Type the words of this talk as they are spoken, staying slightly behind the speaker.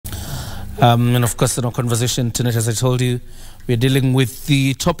And of course, in our conversation tonight, as I told you, we're dealing with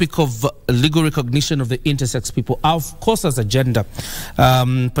the topic of legal recognition of the intersex people. Of course, as a gender,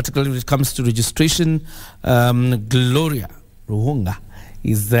 particularly when it comes to registration. Gloria Luhunga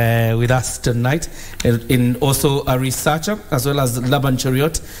is with us tonight, and also a researcher, as well as Laban,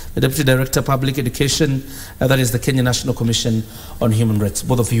 Cheruiyot, the Deputy Director of Public Education, that is the Kenya National Commission on Human Rights.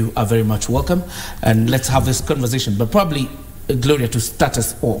 Both of you are very much welcome, and let's have this conversation. But probably, Gloria, to start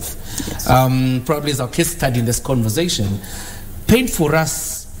us off, yes. Probably as our case study in this conversation, paint for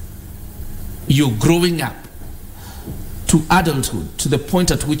us you growing up to adulthood, to the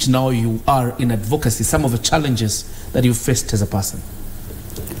point at which now you are in advocacy, some of the challenges that you faced as a person.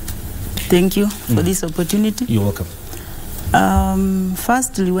 Thank you for this opportunity. You're welcome.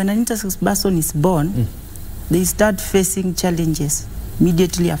 Firstly, when an intersex person is born, they start facing challenges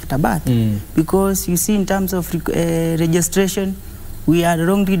immediately after birth. Because you see, in terms of registration, we are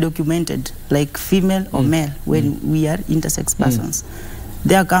wrongly documented, like female or male, when we are intersex persons.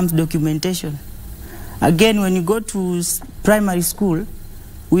 There comes documentation. Again, when you go to primary school,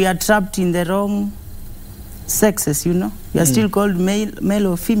 we are trapped in the wrong sexes, you know. We are still called male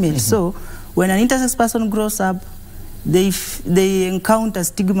or female. So when an intersex person grows up, they encounter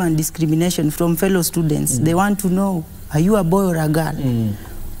stigma and discrimination from fellow students. They want to know, are you a boy or a girl?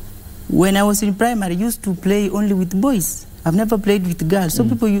 When I was in primary, I used to play only with boys. I've never played with girls. So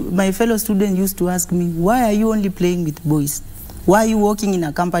my fellow students used to ask me, why are you only playing with boys? Why are you working in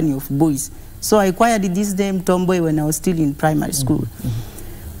a company of boys? So I acquired this name tomboy when I was still in primary school.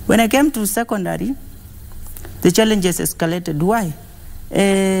 When I came to secondary, the challenges escalated. Why?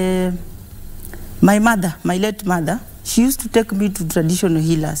 My mother, my late mother, she used to take me to traditional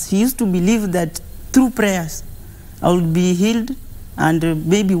healers. She used to believe that through prayers, I would be healed, and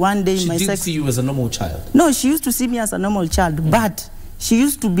maybe one day my sex... She didn't see you as a normal child? No, she used to see me as a normal child, but she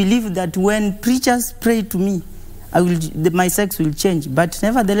used to believe that when preachers pray to me, my sex will change. But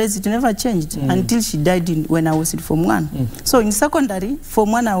nevertheless, it never changed until she died when I was in Form 1. So in secondary,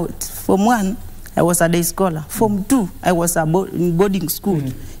 Form 1, I was a day scholar. Form 2, I was in boarding school.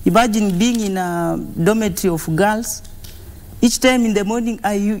 Imagine being in a dormitory of girls. Each time in the morning,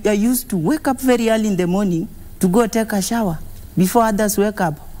 I used to wake up very early in the morning to go take a shower before others wake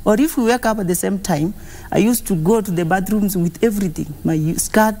up. Or if we wake up at the same time, I used to go to the bathrooms with everything, my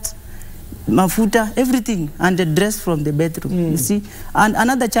skirt, mafuta, everything, and the dress from the bedroom, you see. And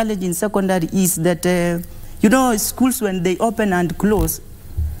another challenge in secondary is that, you know, schools, when they open and close,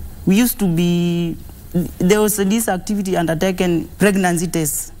 we used to be, there was this activity undertaken, pregnancy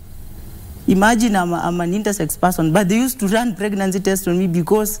tests. Imagine I'm an intersex person, but they used to run pregnancy tests on me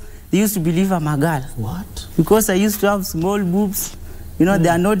because they used to believe I'm a girl. What? Because I used to have small boobs, you know, they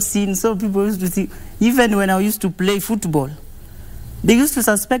are not seen. So people used to think, even when I used to play football, they used to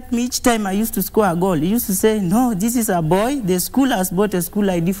suspect me each time I used to score a goal. They used to say, no, this is a boy. The school has bought a school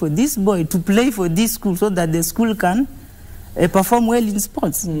ID for this boy to play for this school so that the school can perform well in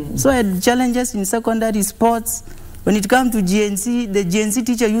sports. So I had challenges in secondary sports. When it comes to GNC, the GNC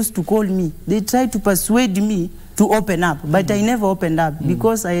teacher used to call me. They tried to persuade me to open up, but I never opened up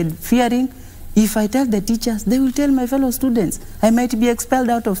because I had fearing if I tell the teachers, they will tell my fellow students. I might be expelled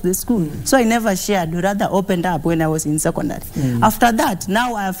out of the school. So I never shared, rather opened up when I was in secondary. After that,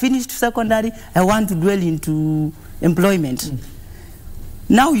 now I have finished secondary, I want to dwell into employment.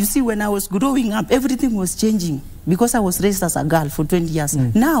 Now you see, when I was growing up, everything was changing because I was raised as a girl for 20 years.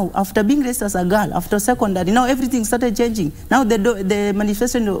 Now, after being raised as a girl, after secondary, now everything started changing. Now the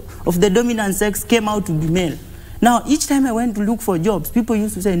manifestation of the dominant sex came out to be male. Now, each time I went to look for jobs, people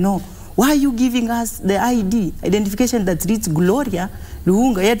used to say, no, why are you giving us the ID, identification that reads Gloria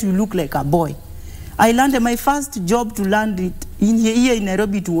Luhunga, yet you look like a boy? I landed my first job to land it here in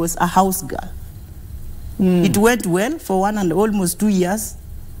Nairobi. It was a house girl. It went well for 1 and almost 2 years.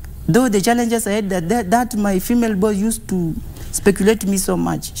 Though the challenges I had, that my female boss used to speculate me so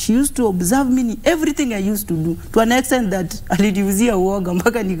much. She used to observe me in everything I used to do, to an extent that aliniuzia uoga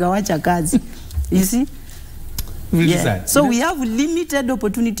mpaka nikawacha kazi. You see? Really sad. So we have limited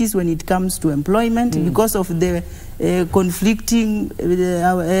opportunities when it comes to employment because of the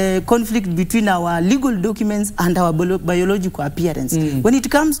conflict between our legal documents and our biological appearance. When it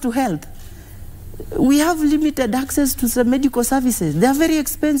comes to health, we have limited access to some medical services. They are very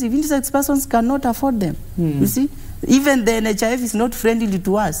expensive. Intersex persons cannot afford them. You see? Even the NHIF is not friendly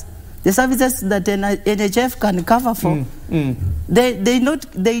to us. The services that NHIF can cover for,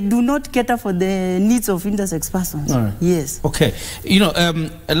 they do not cater for the needs of intersex persons. Right. Yes. Okay. You know,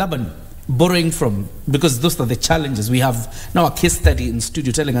 Laban, borrowing from, because those are the challenges. We have now a case study in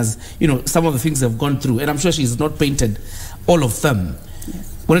studio telling us, you know, some of the things they've gone through, and I'm sure she's not painted all of them.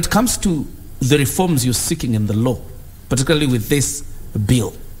 Yes. When it comes to the reforms you're seeking in the law, particularly with this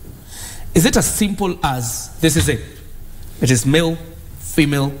bill, is it as simple as this is it? It is male,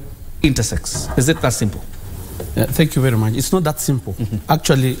 female, intersex. Is it that simple? Thank you very much. It's not that simple.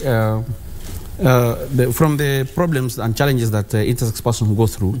 Actually, from the problems and challenges that intersex persons go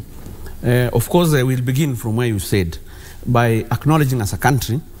through, of course, we'll begin from where you said, by acknowledging as a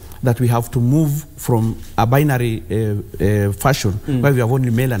country that we have to move from a binary fashion where we have only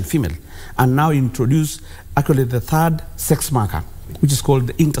male and female, and now introduce actually the third sex marker, which is called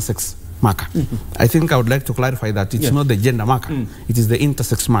the intersex marker. I think I would like to clarify that it's not the gender marker, it is the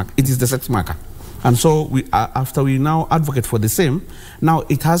intersex marker, it is the sex marker. And so we, after we now advocate for the same, now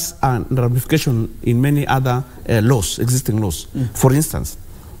it has a ramification in many other laws, existing laws. For instance,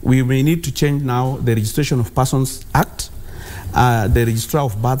 we may need to change now the Registration of Persons Act, the Registrar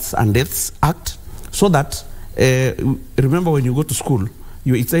of Births and Deaths Act, so that, remember when you go to school,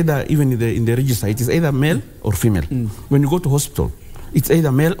 it's either, even in the register, it is either male or female. When you go to hospital, it's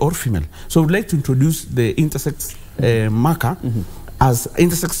either male or female. So we'd like to introduce the intersex marker as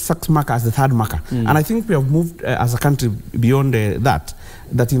intersex sex marker as the third marker. And I think we have moved as a country beyond that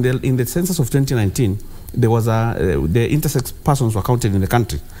in the census of 2019, there was the intersex persons were counted in the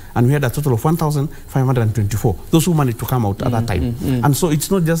country, and we had a total of 1,524, those who managed to come out at that time. And so it's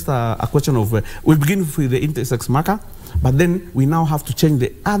not just a question of, we begin with the intersex marker, but then we now have to change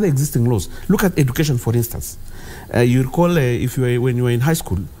the other existing laws. Look at education, for instance. You recall if when you were in high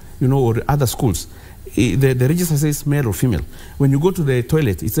school, or other schools, the register says male or female. When you go to the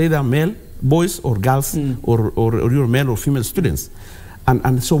toilet, it's either male, boys or girls, or your male or female students.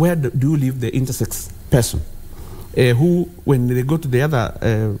 And so where do you leave the intersex person? Who, when they go to the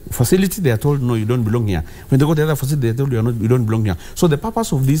other facility, they are told, no, you don't belong here. When they go to the other facility, they are told, you don't belong here. So the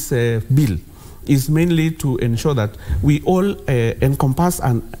purpose of this bill is mainly to ensure that we all encompass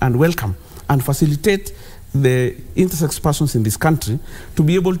and welcome and facilitate the intersex persons in this country to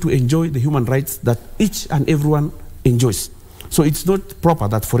be able to enjoy the human rights that each and everyone enjoys. So it's not proper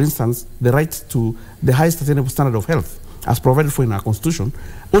that, for instance, the right to the highest sustainable standard of health, as provided for in our constitution,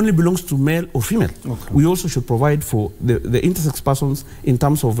 only belongs to male or female. Okay. We also should provide for the intersex persons in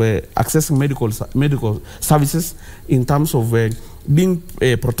terms of accessing medical services, in terms of being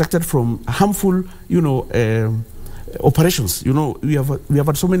protected from harmful, operations. We have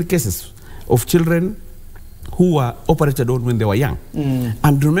had so many cases of children who were operated on when they were young.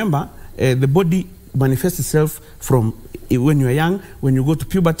 And remember, the body manifests itself from when you are young, when you go to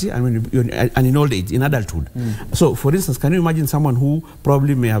puberty, and and in old age, in adulthood. So, for instance, can you imagine someone who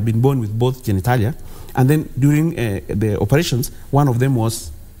probably may have been born with both genitalia, and then during the operations, one of them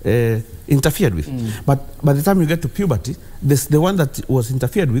was interfered with. But by the time you get to puberty, the one that was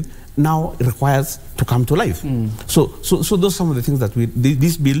interfered with now requires to come to life. So those are some of the things that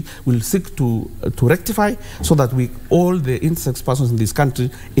this bill will seek to rectify, so that all the intersex persons in this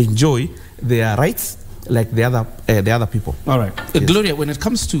country enjoy their rights like the other people. All right. Yes. Gloria, when it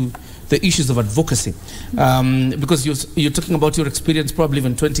comes to the issues of advocacy, because you're talking about your experience probably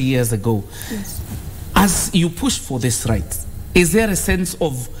even 20 years ago, as you push for this right, is there a sense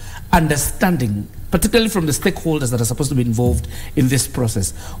of understanding, particularly from the stakeholders that are supposed to be involved in this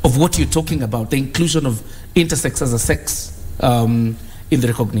process, of what you're talking about, the inclusion of intersex as a sex in the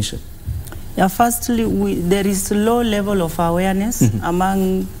recognition? Yeah, firstly, there is a low level of awareness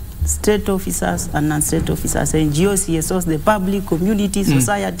among state officers and non-state officers, NGOs, CSOs, the public, community,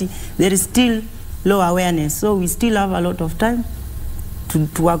 society. There is still low awareness, so we still have a lot of time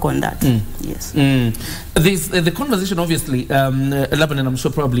to work on that. Yes. The conversation, obviously, Laban, and I'm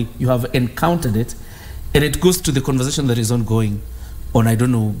sure probably you have encountered it, and it goes to the conversation that is ongoing on, I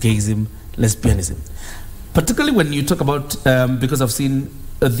don't know, gayism, lesbianism. Particularly when you talk about, because I've seen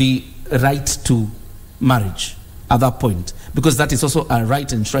the right to marriage at that point, because that is also a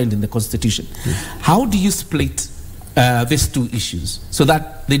right enshrined in the Constitution. How do you split these two issues so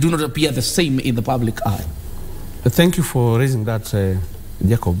that they do not appear the same in the public eye? Thank you for raising that,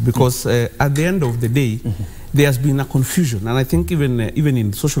 Jacob, because at the end of the day, there has been a confusion, and I think even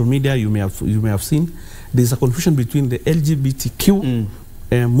in social media you may have seen there's a confusion between the LGBTQ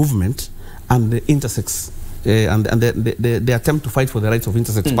movement and the intersex and the attempt to fight for the rights of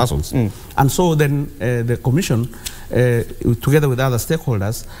intersex persons. And so then the Commission, together with other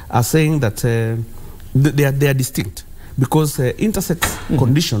stakeholders, are saying that they are distinct, because intersex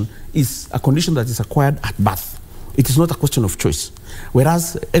condition is a condition that is acquired at birth. It is not a question of choice,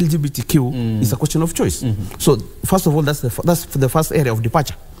 whereas LGBTQ is a question of choice. So first of all, that's the first area of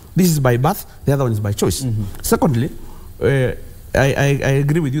departure. This is by birth, the other one is by choice. Secondly, I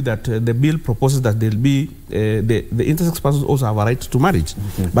agree with you that the bill proposes that there'll be the intersex persons also have a right to marriage.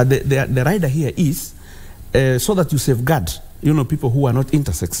 But the rider here is so that you safeguard, people who are not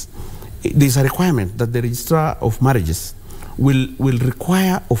intersex. There's a requirement that the registrar of marriages will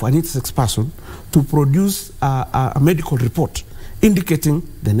require of an intersex person to produce a medical report indicating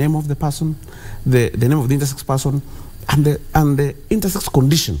the name of the person, the name of the intersex person, and the intersex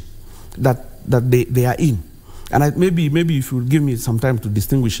condition that they are in. And maybe if you give me some time to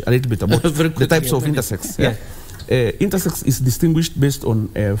distinguish a little bit about the types of intersex. Intersex is distinguished based on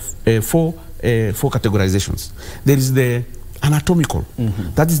four categorizations. There is the anatomical,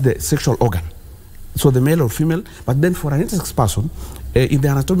 that is the sexual organ, so the male or female. But then for an intersex person, in the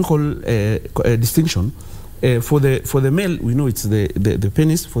anatomical distinction, for the male we know it's the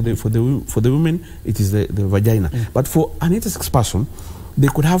penis. For the women it is the vagina. But for an intersex person, they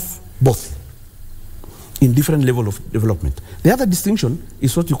could have both in different level of development. The other distinction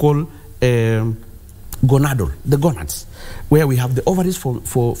is what you call gonadal, the gonads, where we have the ovaries for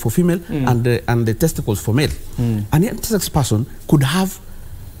female and the testicles for male. An intersex person could have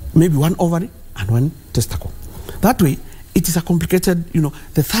maybe one ovary and one testicle. That way, it is a complicated,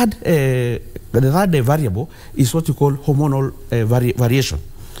 the third variable is what you call hormonal variation.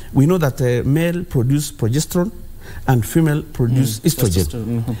 We know that male produce progesterone and female produce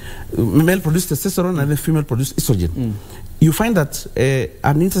estrogen. Male produce testosterone and the female produce estrogen. You find that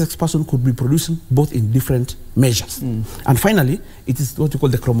an intersex person could be producing both in different measures. And finally, it is what you call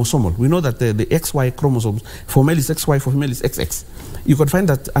the chromosomal. We know that the XY chromosomes, for male is XY, for female is XX. You could find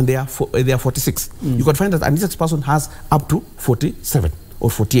that, and they are 46. You could find that an intersex person has up to 47. Or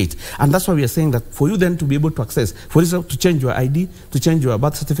 48. And that's why we are saying that for you then to be able to access, for example, to change your ID, to change your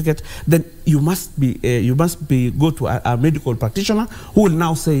birth certificate, then you must go to a medical practitioner who will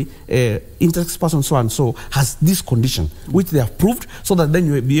now say intersex person so and so has this condition, which they have proved, so that then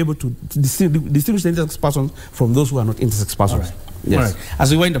you will be able to distinguish the intersex persons from those who are not intersex persons. All right. Yes. All right. As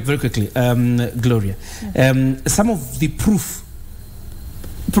we wind up very quickly, Gloria, some of the proof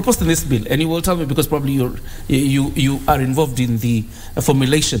proposed in this bill, and you will tell me because probably you are involved in the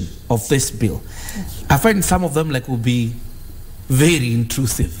formulation of this bill. Yes. I find some of them will be very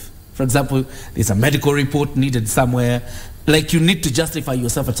intrusive. For example, there's a medical report needed somewhere, you need to justify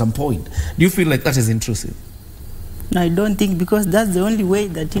yourself at some point. Do you feel like that is intrusive? No, I don't think, because that's the only way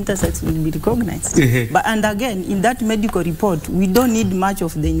that intersex will be recognized. And again, in that medical report, we don't need much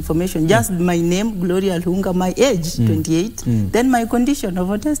of the information. Just my name, Gloria Luhunga, my age, 28, then my condition of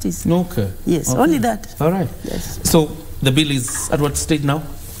testis. Okay. Yes, only that. All right. Yes. So the bill is at what stage now?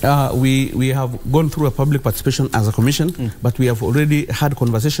 We have gone through a public participation as a commission, but we have already had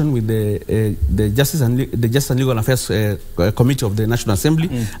conversation with the Justice and Legal Affairs Committee of the National Assembly,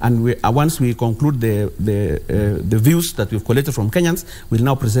 and once we conclude the views that we've collected from Kenyans, we'll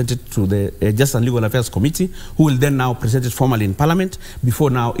now present it to the Justice and Legal Affairs Committee, who will then now present it formally in Parliament before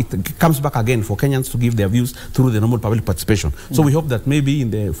now it comes back again for Kenyans to give their views through the normal public participation. So we hope that maybe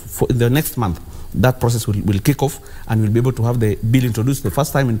in the next month that process will kick off, and we'll be able to have the bill introduced the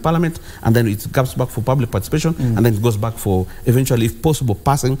first time in Parliament, and then it comes back for public participation, and then it goes back for eventually, if possible,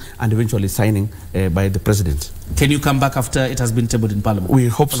 passing and eventually signing by the President. Can you come back after it has been tabled in Parliament? We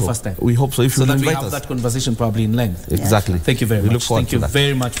hope so. For the first time? We hope so. If so you that invite we have us. that conversation probably in length. Exactly. Thank you very much. Thank you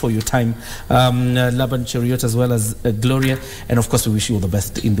very much for your time, Laban, Cheruiyot, as well as Gloria, and of course we wish you all the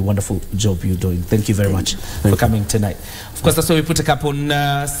best in the wonderful job you're doing. Thank you very much for coming tonight. Of course, that's why we put a cap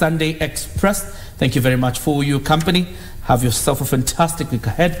on Sunday Express. Thank you very much for your company. Have yourself a fantastic week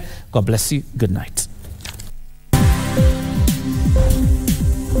ahead. God bless you. Good night.